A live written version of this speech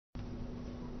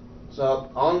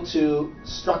So on to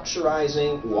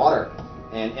structurizing water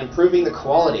and improving the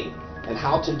quality and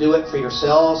how to do it for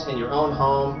yourselves in your own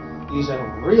home using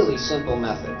really simple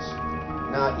methods.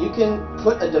 Now you can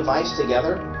put a device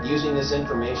together using this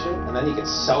information and then you can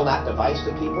sell that device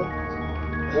to people,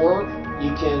 or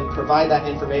you can provide that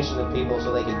information to people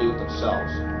so they can do it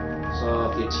themselves.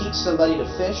 So if you teach somebody to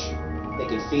fish, they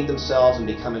can feed themselves and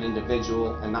become an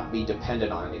individual and not be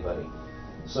dependent on anybody.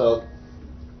 So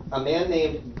a man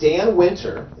named Dena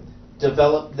Vintera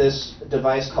developed this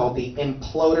device called the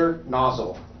imploder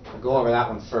nozzle. I'll go over that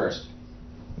one first.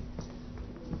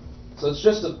 So it's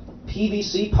just a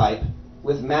PVC pipe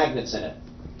with magnets in it,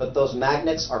 but those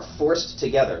magnets are forced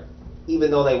together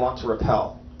even though they want to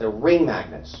repel. They're ring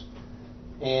magnets.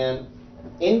 And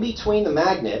in between the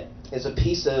magnet is a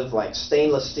piece of like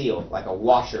stainless steel, like a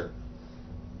washer.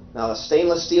 Now the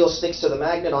stainless steel sticks to the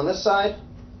magnet on this side.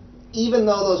 Even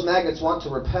though those magnets want to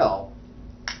repel,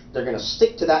 they're going to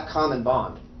stick to that common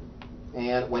bond.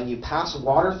 And when you pass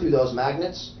water through those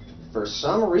magnets, for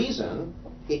some reason,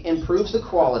 it improves the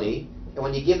quality. And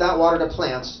when you give that water to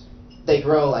plants, they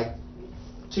grow like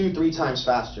 2-3 times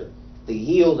faster. The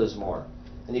yield is more.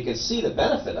 And you can see the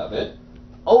benefit of it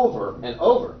over and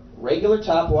over. Regular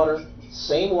tap water,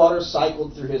 same water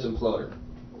cycled through his imploder.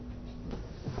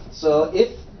 So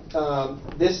if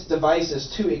this device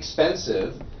is too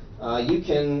expensive, you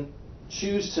can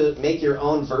choose to make your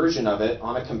own version of it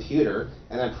on a computer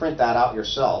and then print that out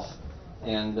yourself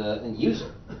and use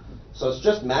it. So it's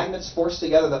just magnets forced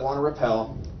together that want to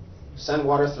repel, send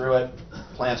water through it,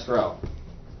 plants grow.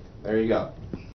 There you go.